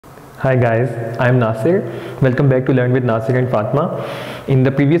Hi guys, I am Nasir. Welcome back to Learn with Nasir and Fatma. In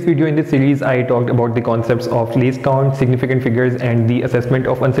the previous video in this series, I talked about the concepts of least count, significant figures and the assessment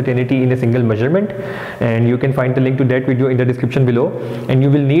of uncertainty in a single measurement. And you can find the link to that video in the description below. And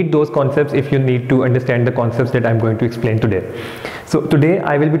you will need those concepts if you need to understand the concepts that I'm going to explain today. So today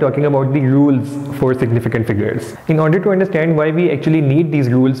I will be talking about the rules for significant figures. In order to understand why we actually need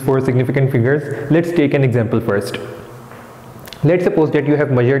these rules for significant figures, let's take an example first. Let's suppose that you have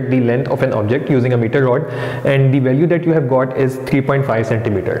measured the length of an object using a meter rod and the value that you have got is 3.5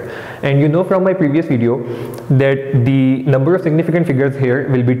 centimeter. And you know from my previous video that the number of significant figures here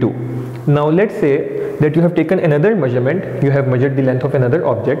will be 2. Now let's say that you have taken another measurement, you have measured the length of another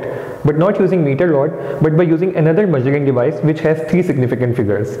object, but not using meter rod, but by using another measuring device which has 3 significant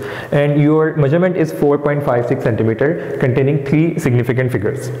figures. And your measurement is 4.56 centimeter containing 3 significant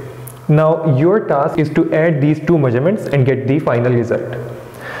figures. Now your task is to add these two measurements and get the final result.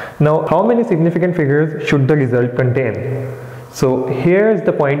 Now how many significant figures should the result contain? So here is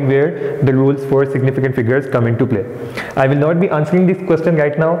the point where the rules for significant figures come into play. I will not be answering this question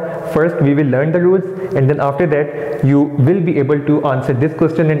right now. First we will learn the rules, and then after that you will be able to answer this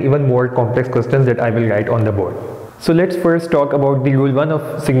question and even more complex questions that I will write on the board. So let's first talk about the rule 1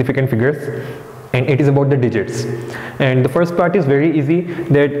 of significant figures. And it is about the digits. And the first part is very easy,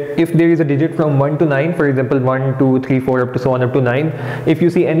 that if there is a digit from 1 to 9, for example 1, 2, 3, 4 up to so on up to 9, if you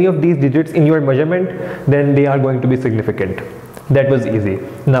see any of these digits in your measurement, then they are going to be significant. That was easy.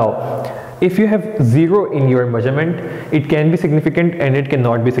 Now if you have 0 in your measurement, it can be significant and it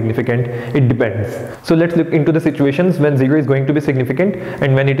cannot be significant. It depends. So let's look into the situations when 0 is going to be significant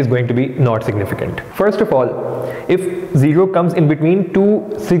and when it is going to be not significant. First of all, if 0 comes in between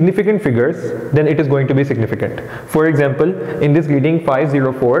two significant figures, then it is going to be significant. For example, in this reading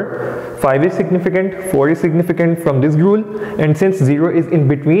 504, 5 is significant, 4 is significant from this rule, and since 0 is in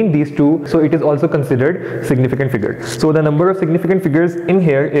between these two, so it is also considered significant figure. So the number of significant figures in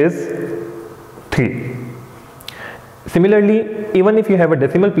here is 3. Similarly, even if you have a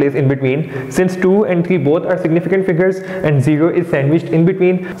decimal place in between, since 2 and 3 both are significant figures and 0 is sandwiched in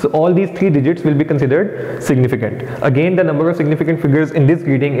between, so all these 3 digits will be considered significant. Again, the number of significant figures in this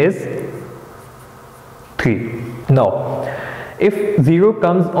reading is 3. Now, if 0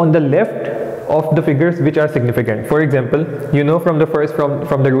 comes on the left of the figures which are significant, for example, you know from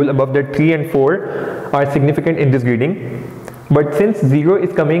the rule above that 3 and 4 are significant in this reading. But since 0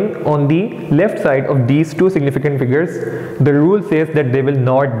 is coming on the left side of these two significant figures, the rule says that they will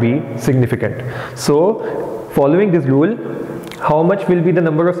not be significant. So, following this rule, how much will be the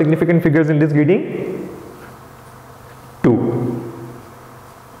number of significant figures in this reading? 2.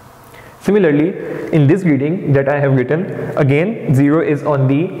 Similarly, in this reading that I have written, again 0 is on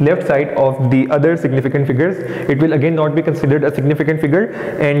the left side of the other significant figures. It will again not be considered a significant figure,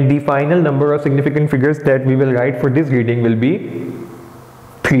 and the final number of significant figures that we will write for this reading will be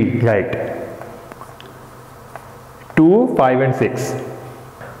 3, right? 2, 5 and 6.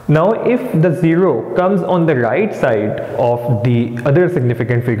 Now if the 0 comes on the right side of the other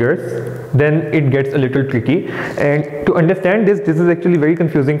significant figures, then it gets a little tricky. And to understand this is actually very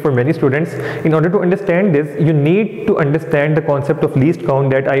confusing for many students. In order to understand this, you need to understand the concept of least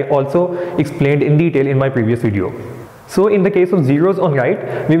count that I also explained in detail in my previous video. So in the case of zeros on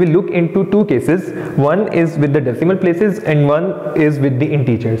right, we will look into two cases. One is with the decimal places and one is with the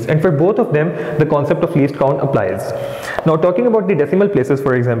integers. And for both of them, the concept of least count applies. Now talking about the decimal places,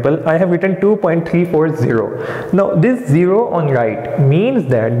 for example, I have written 2.340. Now this 0 on right means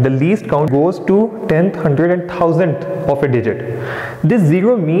that the least count goes to 10th, 100th and 1000th of a digit. This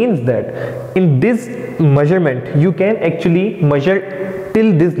 0 means that in this measurement, you can actually measure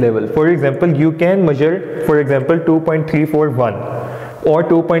till this level. For example, you can measure, for example, 2.341 or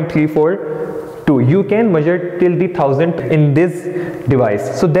 2.342. You can measure till the 1000th in this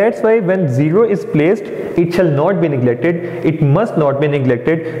device. So that's why when 0 is placed, it shall not be neglected. It must not be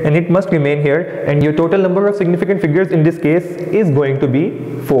neglected and it must remain here, and your total number of significant figures in this case is going to be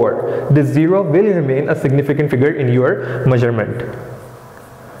 4. This 0 will remain a significant figure in your measurement.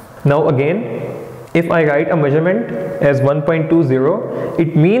 Now again, if I write a measurement as 1.20,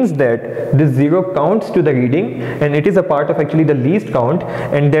 it means that this 0 counts to the reading and it is a part of actually the least count,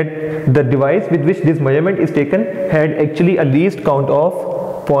 and that the device with which this measurement is taken had actually a least count of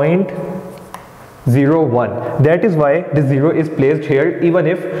 0.01. That is why the 0 is placed here even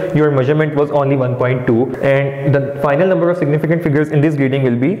if your measurement was only 1.2, and the final number of significant figures in this reading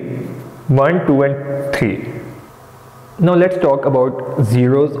will be 1, 2 and 3. Now let's talk about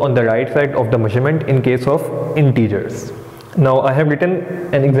zeros on the right side of the measurement in case of integers. Now I have written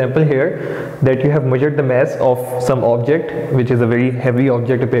an example here that you have measured the mass of some object, which is a very heavy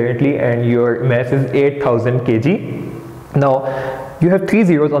object apparently, and your mass is 8000 kg. Now you have 3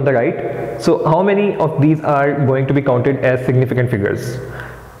 zeros on the right, so how many of these are going to be counted as significant figures?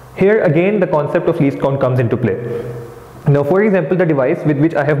 Here again the concept of least count comes into play. Now for example, the device with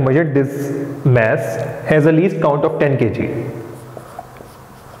which I have measured this mass has a least count of 10 kg.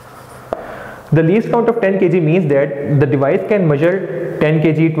 The least count of 10 kg means that the device can measure 10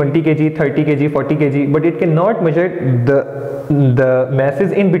 kg, 20 kg, 30 kg, 40 kg, but it cannot measure the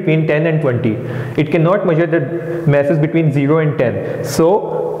masses in between 10 and 20. It cannot measure the masses between 0 and 10.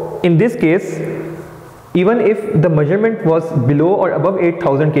 So in this case, even if the measurement was below or above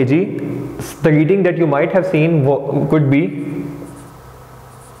 8000 kg, the reading that you might have seen could be.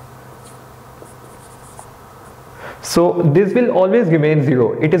 So this will always remain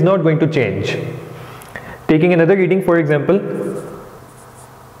 0. It is not going to change. Taking another reading, for example,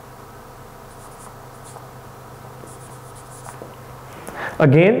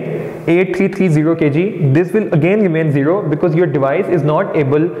 again 8330 kg, this will again remain 0 because your device is not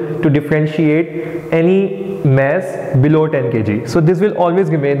able to differentiate any mass below 10 kg. So this will always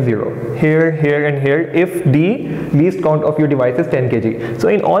remain 0 here, here and here if the least count of your device is 10 kg. So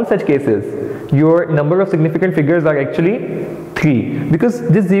in all such cases, your number of significant figures are actually 3 because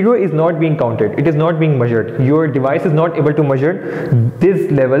this 0 is not being counted, it is not being measured. Your device is not able to measure this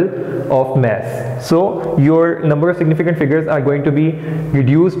level of mass. So your number of significant figures are going to be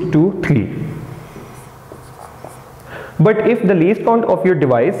reduced to 3. But if the least count of your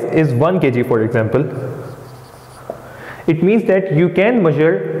device is 1 kg, for example, it means that you can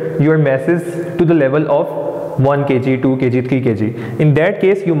measure your masses to the level of 1 kg, 2 kg, 3 kg. In that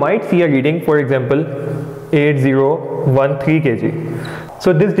case, you might see a reading, for example, 8013 kg.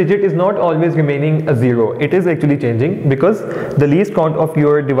 So this digit is not always remaining a 0. It is actually changing because the least count of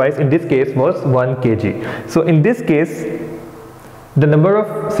your device in this case was 1 kg. So in this case, the number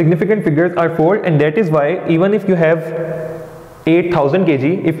of significant figures are 4, and that is why even if you have 8000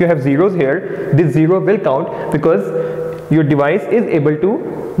 kg, if you have zeros here, this 0 will count because your device is able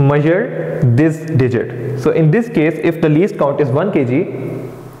to measure this digit. So in this case, if the least count is 1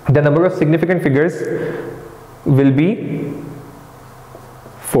 kg, the number of significant figures will be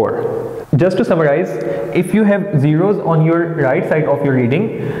 4. Just to summarize, if you have zeros on your right side of your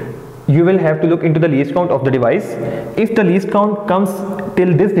reading, you will have to look into the least count of the device. If the least count comes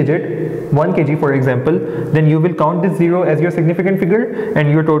till this digit, 1 kg for example, then you will count this 0 as your significant figure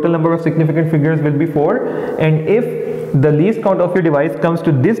and your total number of significant figures will be 4. And if the least count of your device comes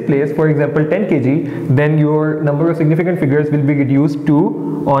to this place, for example 10 kg, then your number of significant figures will be reduced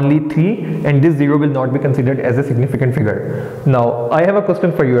to only 3 and this 0 will not be considered as a significant figure. Now I have a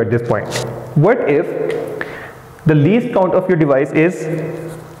question for you at this point. What if the least count of your device is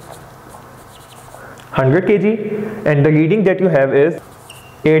 100 kg and the reading that you have is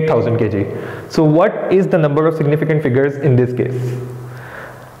 8000 kg? So what is the number of significant figures in this case?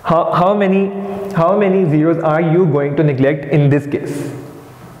 How many zeros are you going to neglect in this case?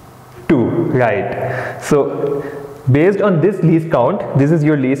 2, right? So based on this least count, this is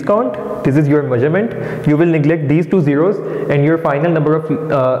your least count, this is your measurement, you will neglect these 2 zeros and your final number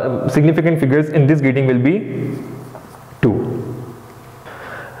of significant figures in this reading will be 2.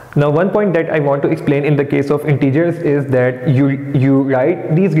 Now one point that I want to explain in the case of integers is that you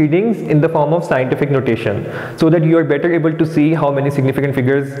write these readings in the form of scientific notation so that you are better able to see how many significant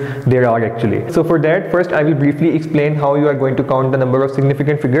figures there are actually. So for that, first I will briefly explain how you are going to count the number of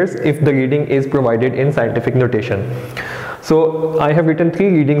significant figures if the reading is provided in scientific notation. So I have written 3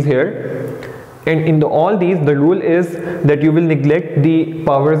 readings here. And in all these, the rule is that you will neglect the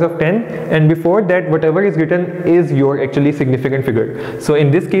powers of 10 and before that whatever is written is your actually significant figure. So in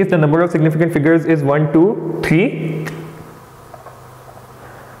this case the number of significant figures is 1, 2, 3.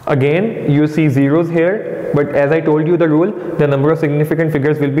 Again you see zeros here, but as I told you the rule, the number of significant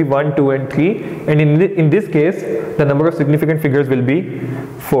figures will be 1, 2 and 3, and in this case the number of significant figures will be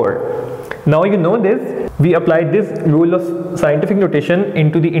 4. Now you know this. We applied this rule of scientific notation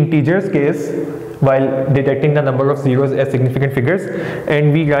into the integers case while detecting the number of zeros as significant figures,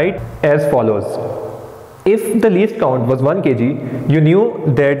 and we write as follows. If the least count was 1 kg, you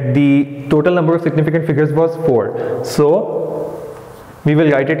knew that the total number of significant figures was 4. So we will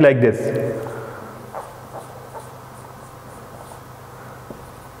write it like this.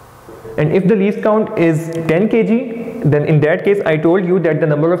 And if the least count is 10 kg, then in that case I told you that the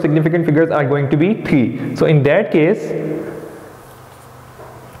number of significant figures are going to be 3. So in that case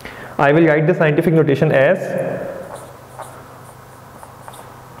I will write the scientific notation as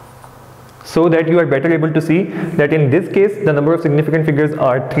so that you are better able to see that in this case the number of significant figures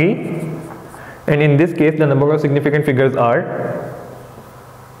are 3, and in this case the number of significant figures are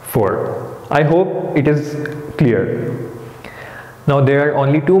 4. I hope it is clear. Now there are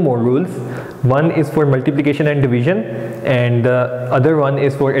only two more rules. One is for multiplication and division, and the other one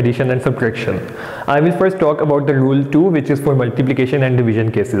is for addition and subtraction. I will first talk about the rule 2, which is for multiplication and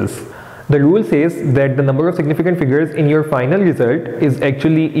division cases. The rule says that the number of significant figures in your final result is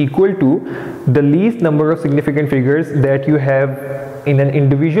actually equal to the least number of significant figures that you have in an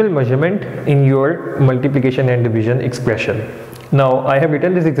individual measurement in your multiplication and division expression. Now I have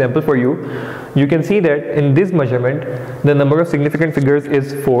written this example for you. You can see that in this measurement the number of significant figures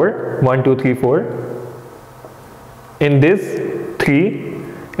is 4, 1, 2, 3, 4. In this 3,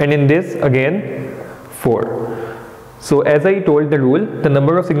 and in this again 4. So as I told the rule, the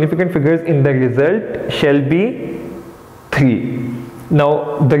number of significant figures in the result shall be 3.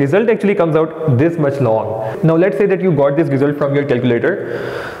 Now the result actually comes out this much long. Now let's say that you got this result from your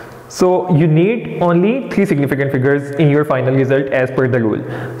calculator. So you need only 3 significant figures in your final result as per the rule.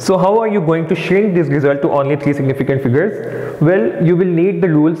 So how are you going to shrink this result to only 3 significant figures? Well, you will need the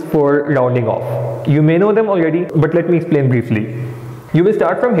rules for rounding off. You may know them already, but let me explain briefly. You will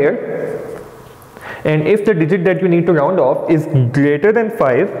start from here, and if the digit that you need to round off is greater than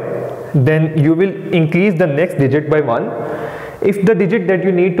 5, then you will increase the next digit by 1. If the digit that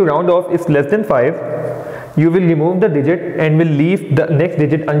you need to round off is less than 5, you will remove the digit and will leave the next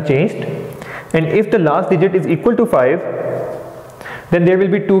digit unchanged. And if the last digit is equal to 5, then there will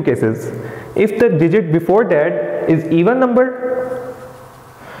be two cases. If the digit before that is even number,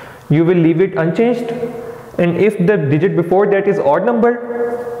 you will leave it unchanged, and if the digit before that is odd number,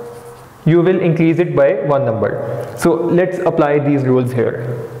 you will increase it by one number. So let's apply these rules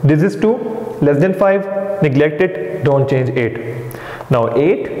here. This is 2, less than 5, neglect it, don't change 8. Now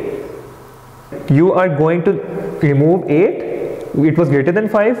 8, you are going to remove 8, it was greater than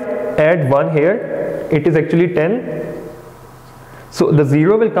 5, add 1 here, it is actually 10. So the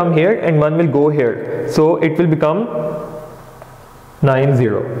 0 will come here and 1 will go here. So it will become 9,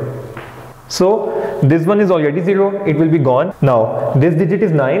 0. So this one is already 0, it will be gone. Now this digit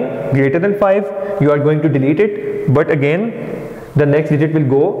is 9, greater than 5, you are going to delete it, but again the next digit will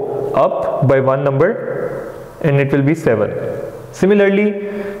go up by one number and it will be 7. Similarly,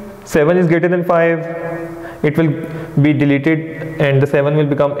 7 is greater than 5, it will be deleted and the 7 will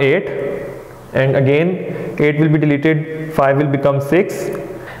become 8, and again 8 will be deleted, 5 will become 6,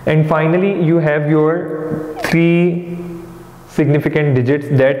 and finally you have your 3 significant digits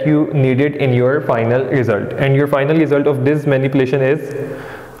that you needed in your final result, and your final result of this manipulation is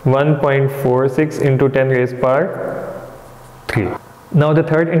 1.46 into 10 raised power 3. Now the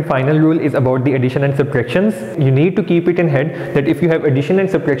third and final rule is about the addition and subtractions. You need to keep it in head that if you have addition and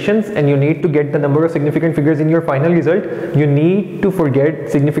subtractions and you need to get the number of significant figures in your final result, you need to forget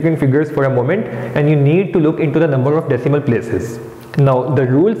significant figures for a moment and you need to look into the number of decimal places. Now the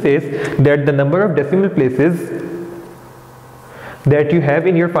rule says that the number of decimal places that you have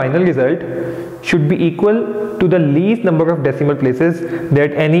in your final result should be equal to the least number of decimal places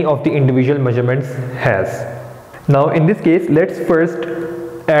that any of the individual measurements has. Now in this case, let's first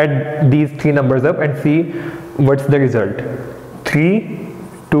add these 3 numbers up and see what's the result. 3,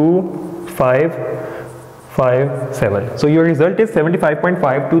 2, 5, 5, 7. So your result is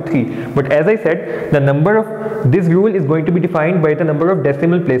 75.523. But as I said, the number of this rule is going to be defined by the number of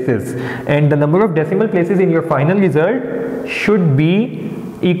decimal places, and the number of decimal places in your final result should be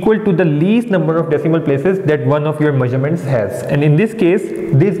equal to the least number of decimal places that one of your measurements has. And in this case,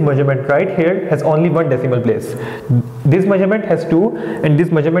 this measurement right here has only one decimal place. This measurement has 2 and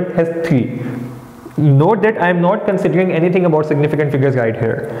this measurement has 3. Note that I am not considering anything about significant figures right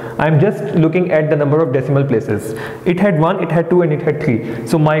here. I am just looking at the number of decimal places. It had 1, it had 2 and it had 3.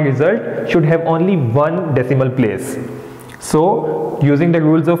 So my result should have only one decimal place. So using the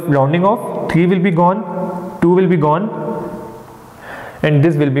rules of rounding off, 3 will be gone, 2 will be gone, and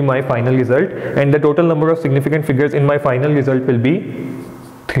this will be my final result, and the total number of significant figures in my final result will be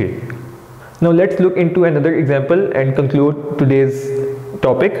 3. Now let's look into another example and conclude today's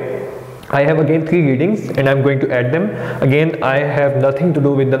topic. I have again 3 readings and I'm going to add them. Again, I have nothing to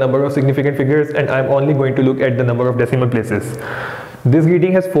do with the number of significant figures and I'm only going to look at the number of decimal places. This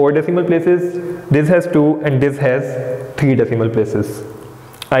reading has 4 decimal places, this has 2 and this has 3 decimal places.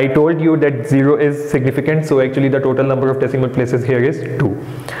 I told you that 0 is significant, so actually the total number of decimal places here is 2.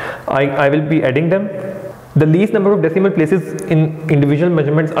 I will be adding them. The least number of decimal places in individual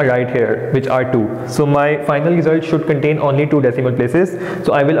measurements are right here, which are 2. So my final result should contain only 2 decimal places.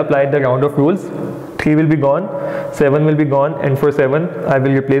 So I will apply the round off rules. 3 will be gone, 7 will be gone, and for 7 I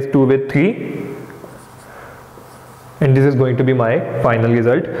will replace 2 with 3, and this is going to be my final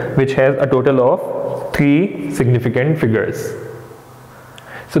result, which has a total of 3 significant figures.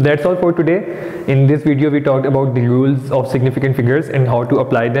 So that's all for today. In this video we talked about the rules of significant figures and how to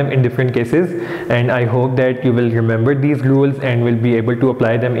apply them in different cases, and I hope that you will remember these rules and will be able to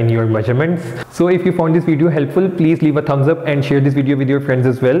apply them in your measurements. So if you found this video helpful, please leave a thumbs up and share this video with your friends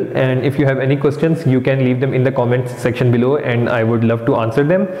as well, and if you have any questions you can leave them in the comments section below and I would love to answer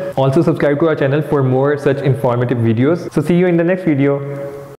them. Also subscribe to our channel for more such informative videos. So see you in the next video.